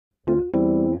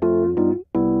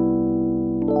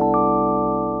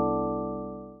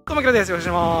もきろです。よろしく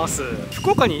お願いします。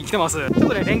福岡に来てます。ちょっ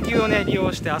とね、連休をね、利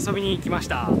用して遊びに行きまし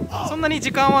た。そんなに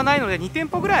時間はないので、2店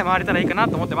舗ぐらい回れたらいいかな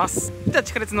と思ってます。じゃあ、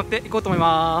地下鉄乗って行こうと思い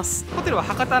ます。ホテルは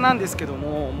博多なんですけど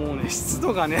も、もうね、湿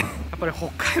度がね、やっぱり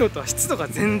北海道とは湿度が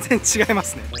全然違いま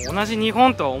すね。同じ日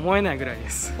本とは思えないぐらいで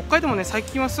す。北海道もね、最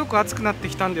近はすごく暑くなって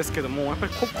きたんですけども、やっぱ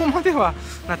りここまでは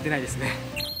なってないですね。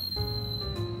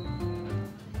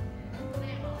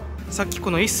さっきこ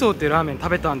の一層っていうラーメン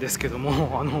食べたんですけど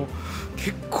も、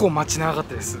結構待ち長かっ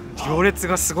たです。行列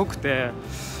がすごくて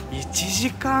1時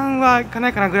間はいかな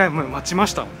いかなぐらい待ちま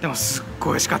した。でもすっご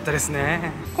い美味しかったです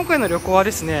ね。今回の旅行は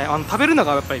ですね、食べるの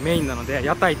がやっぱりメインなので、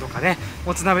屋台とかね、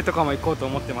もつ鍋とかも行こうと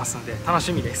思ってますので楽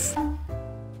しみです。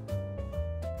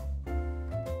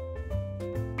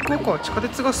福岡は地下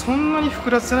鉄がそんなに複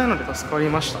雑じゃないので助かり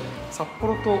ましたね。札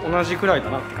幌と同じくらいだ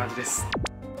なって感じです。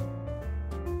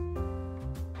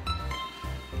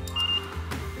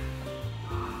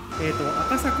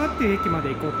赤坂っていう駅まで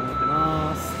行こうと思って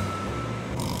ます。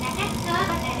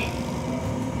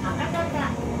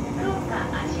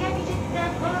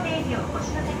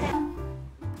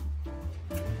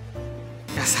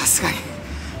いや、さすがに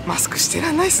マスクして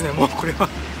らんないですね。もうこれは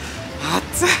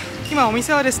暑い。今お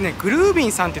店はですね、グルービ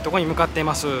ンさんっていうところに向かってい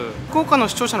ます。福岡の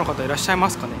視聴者の方いらっしゃいま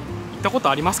すかね。行ったこ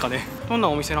とありますかね。どんな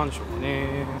お店なんでしょうか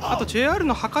ね。あと JR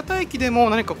の博多駅で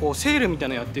も何かこうセールみたい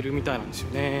なのやってるみたいなんです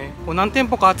よね。こう何店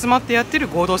舗か集まってやってる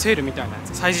合同セールみたいなや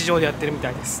つ、催事場でやってるみ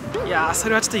たいです。いやー、そ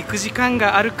れはちょっと行く時間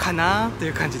があるかなとい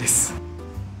う感じです。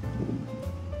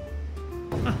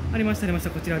ありました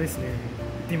こちらですね。行っ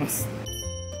てみます。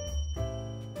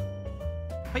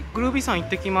はい、グルービーさん行っ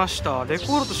てきました。レコ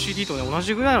ードと CD とね、同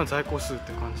じぐらいの在庫数っ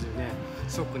て感じでね、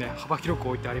すごくね、幅広く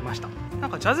置いてありました。な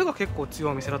んかジャズが結構強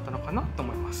いお店だったのかなと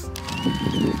思います。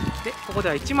で、ここで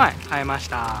は1枚買えまし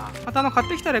た。また買っ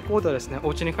てきたレコードはですね、お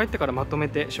家に帰ってからまとめ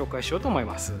て紹介しようと思い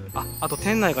ます。あと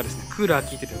店内がですね、クーラー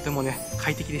効いててとてもね、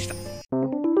快適でした。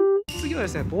次はで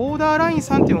すね、ボーダーライン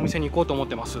さんっていうお店に行こうと思っ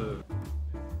てます。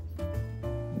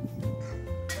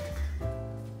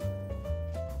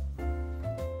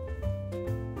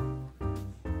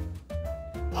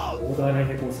ボーダーライン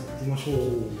レコードさん行ってみましょう。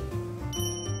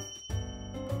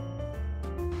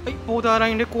はい、ボーダーラ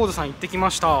インレコードさん行ってきま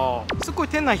した。すっごい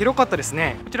店内広かったです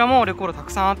ね。こちらもレコードた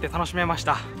くさんあって楽しめまし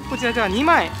た。こちらでは2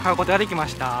枚買うことができま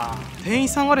した。店員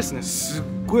さんがですね、すっ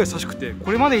ごい優しくて、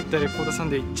これまで行ったレコードさん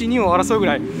で1、2を争うぐ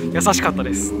らい優しかった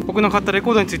です。僕の買ったレ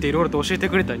コードについていろいろと教えて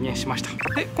くれたりねしました。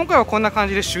で、今回はこんな感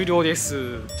じで終了で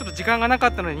す。ちょっと時間がなか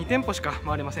ったので2店舗しか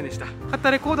回れませんでした。買った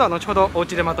レコードは後ほどお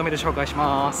家でまとめて紹介し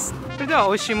ます。それでは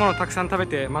美味しいものをたくさん食べ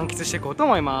て満喫していこうと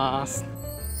思います。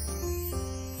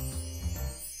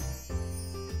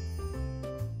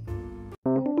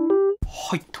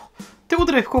はいと。というこ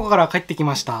とで福岡から帰ってき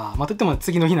ました。といっても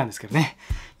次の日なんですけどね。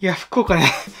いや、福岡ね、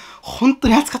本当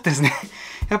に暑かったですね。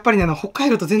やっぱりね、北海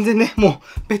道と全然ね、も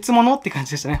う別物って感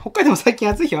じでしたね。北海道も最近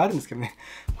暑い日はあるんですけどね。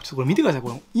ちょっとこれ見てください。こ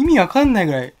の意味わかんない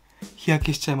ぐらい日焼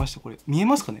けしちゃいました。これ見え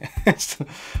ますかね。ちょっ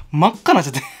と真っ赤になっちゃ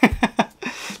って。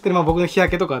で、僕の日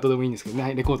焼けとかはどうでもいいんですけどね、は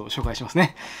い、レコードを紹介します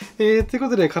ね。というこ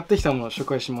とで、買ってきたものを紹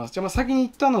介します。じゃあ、先に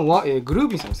行ったのは、グルー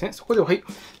ビーさんですね。そこでは、はい、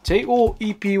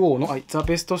JOEPO の、ザ・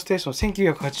ベストステーション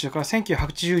1980から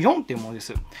1984っていうもので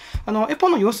す。エポ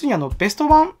の要するにベスト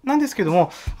版なんですけど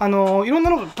も、いろん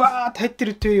なのがバーって入って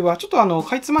るっていうよりは、ちょっと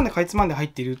かいつまんで入っ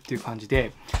ているっていう感じ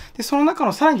で、で、その中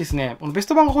のさらにですね、ベス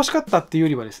ト版が欲しかったっていうよ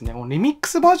りはですね、リミック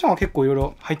スバージョンは結構いろい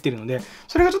ろ入ってるので、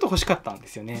それがちょっと欲しかったんで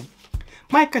すよね。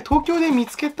一回東京で見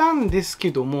つけたんです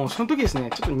けども、その時ですね、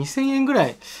ちょっと2000円ぐら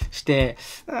いして、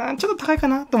ちょっと高いか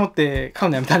なと思って買う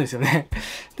のやめたんですよね。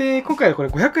で、今回はこれ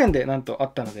500円でなんとあ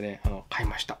ったのでね、買い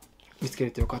ました。見つけ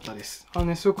れてよかったです。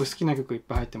すごく好きな曲いっ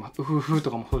ぱい入ってます。ウフフ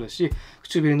とかもそうですし、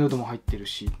唇ヌードも入ってる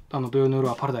し、土曜の夜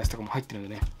はパラダイスとかも入ってるの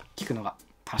でね、聴くのが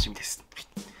楽しみです。はい。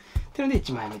というので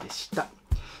1枚目でした。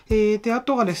で、あ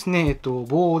とがですね、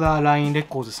ボーダーラインレ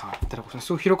コーズさんいただくと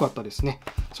すごく広かったですね。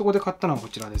そこで買ったのはこ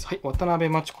ちらです。はい、渡辺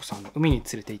真知子さんの海に連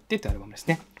れて行ってってアルバムです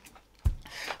ね。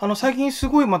最近す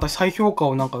ごいまた再評価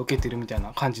をなんか受けてるみたい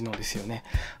な感じのですよね。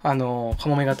カ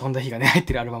モメが飛んだ日がね、入っ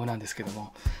てるアルバムなんですけど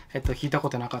も、聞いたこ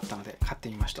となかったので買って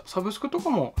みました。サブスクとか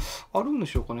もあるんで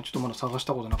しょうかね。ちょっとまだ探し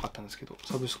たことなかったんですけど、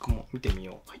サブスクも見てみ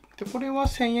よう。はい、で、これは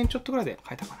1000円ちょっとぐらいで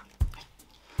買えたかな。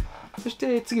そし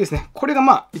て次ですね。これ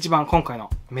が一番今回の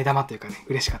目玉というかね、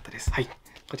嬉しかったです。はい。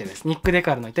こちらです。ニック・デ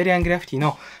カールのイタリアングラフィティ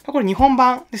の、これ日本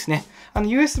版ですね。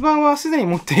US 版はすでに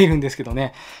持っているんですけど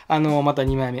ね。また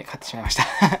2枚目買ってしまいました。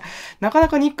なかな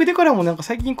かニック・デカールもなんか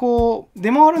最近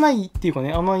出回らないっていうか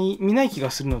ね、あんまり見ない気が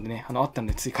するのでね、あったの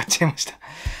でつい買っちゃいました。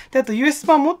で、あと US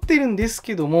版持っているんです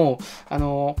けども、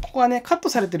ここはね、カット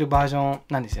されてるバージョン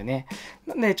なんですよね。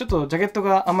で、ちょっとジャケット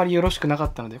があまりよろしくなか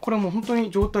ったので、これも本当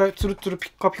に状態ツルツルピ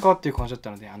ッカピカっていう感じだっ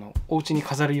たので、お家に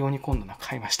飾るように今度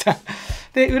買いました。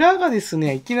で、裏がです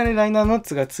ね、いきなりライナーノッ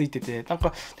ツがついてて、なん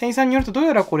か店員さんによるとどう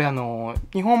やらこれ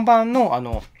日本版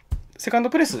のセカンド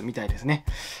プレスみたいですね。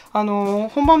本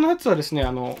番のやつはですね、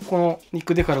このニッ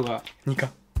クデカルが2か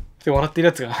って笑ってる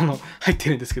やつが入って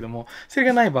るんですけども、それ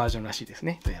がないバージョンらしいです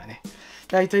ね。どうやらね。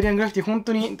イタリアングラフィティ本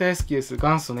当に大好きです。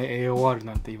元祖ね、AOR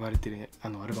なんて言われてるア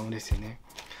ルバムですよね。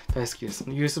大好きです。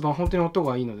US 版本当に音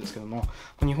がいいのですけども、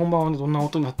日本版はね、どんな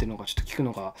音になってるのかちょっと聞く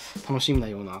のが楽しみな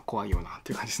ような、怖いようなっ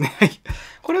ていう感じですね。はい。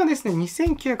これはですね、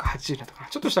2980円だったかな。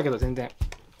ちょっとしたけど全然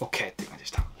OK っていう感じで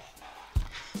した。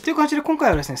という感じで今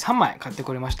回はですね、3枚買って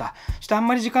これました。ちょっとあん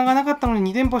まり時間がなかったの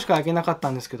に2店舗しか開けなかった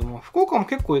んですけども、福岡も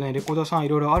結構ね、レコードさんい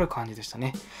ろいろある感じでした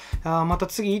ね。また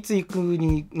次いつ行く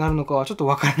になるのかはちょっと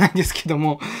わからないんですけど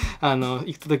も、行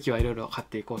った時はいろいろ買っ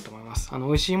ていこうと思います。美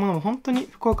味しいものも本当に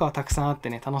福岡はたくさんあって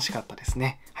ね、楽しかったです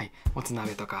ね。はい。もつ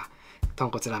鍋とか、豚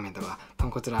骨ラーメンと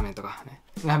か、ね、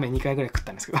ラーメン2回ぐらい食っ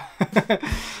たんですけど。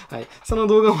はい。その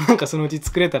動画もなんかそのうち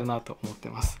作れたらなと思って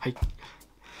ます。はい。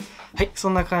はい、そ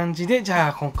んな感じで、じゃ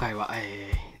あ今回は、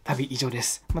旅以上で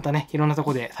す。またね、いろんなと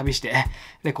こで旅して、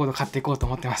レコード買っていこうと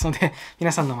思ってますので、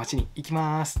皆さんの街に行き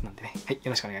ます。なんでね、はい、よ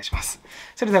ろしくお願いします。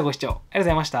それではご視聴ありがとうご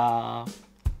ざいました。